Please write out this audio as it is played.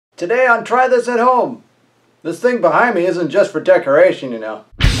Today on Try This at Home. This thing behind me isn't just for decoration, you know.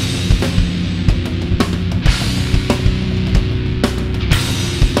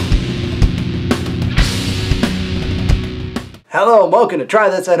 Hello and welcome to Try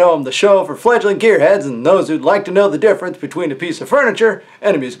This at Home, the show for fledgling gearheads and those who'd like to know the difference between a piece of furniture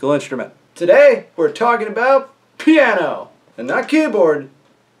and a musical instrument. Today, we're talking about piano. And not keyboard,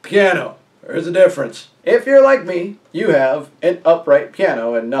 piano. There's a difference. If you're like me, you have an upright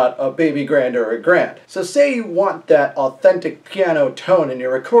piano and not a baby grand or a grand. So say you want that authentic piano tone in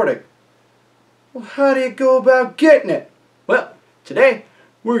your recording. Well, how do you go about getting it? Well, today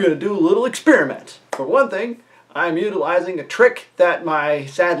we're going to do a little experiment. For one thing, I'm utilizing a trick that my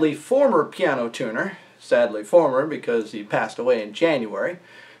sadly former piano tuner, sadly former because he passed away in January,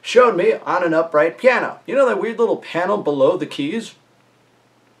 showed me on an upright piano. You know that weird little panel below the keys?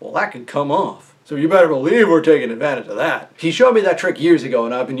 Well, that can come off. So you better believe we're taking advantage of that. He showed me that trick years ago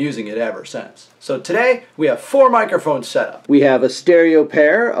and I've been using it ever since. So today we have 4 microphones set up. We have a stereo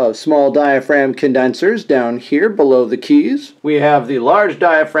pair of small diaphragm condensers down here below the keys. We have the large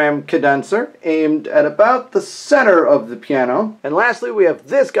diaphragm condenser aimed at about the center of the piano. And lastly we have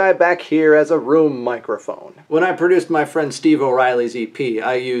this guy back here as a room microphone. When I produced my friend Steve O'Reilly's EP,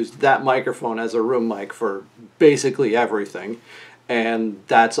 I used that microphone as a room mic for basically everything. And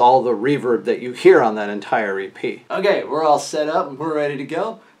that's all the reverb that you hear on that entire EP. Okay, we're all set up and we're ready to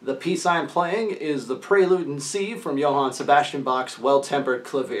go. The piece I'm playing is the Prelude in C from Johann Sebastian Bach's Well-Tempered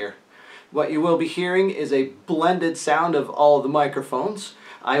Clavier. What you will be hearing is a blended sound of all of the microphones.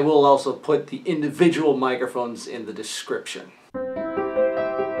 I will also put the individual microphones in the description.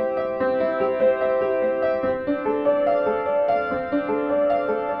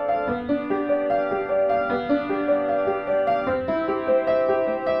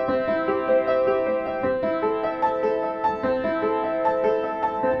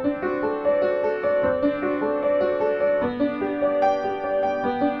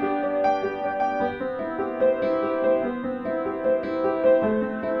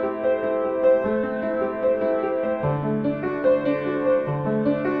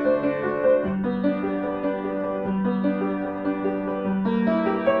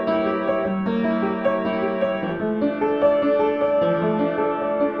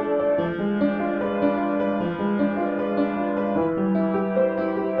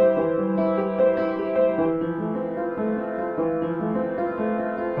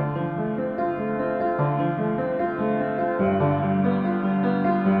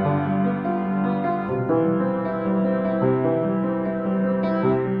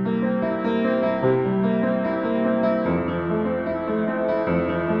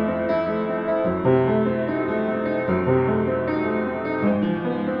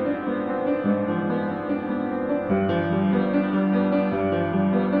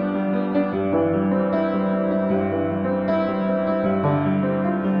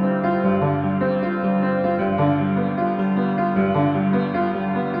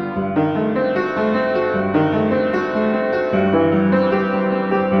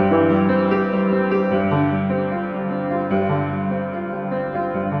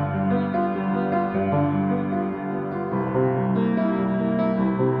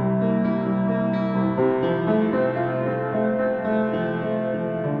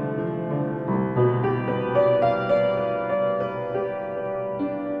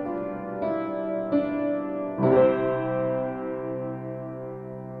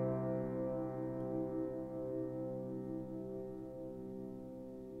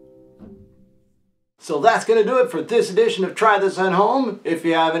 So that's going to do it for this edition of Try This at Home. If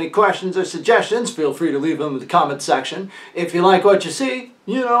you have any questions or suggestions, feel free to leave them in the comment section. If you like what you see,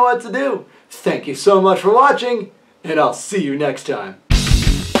 you know what to do. Thank you so much for watching, and I'll see you next time.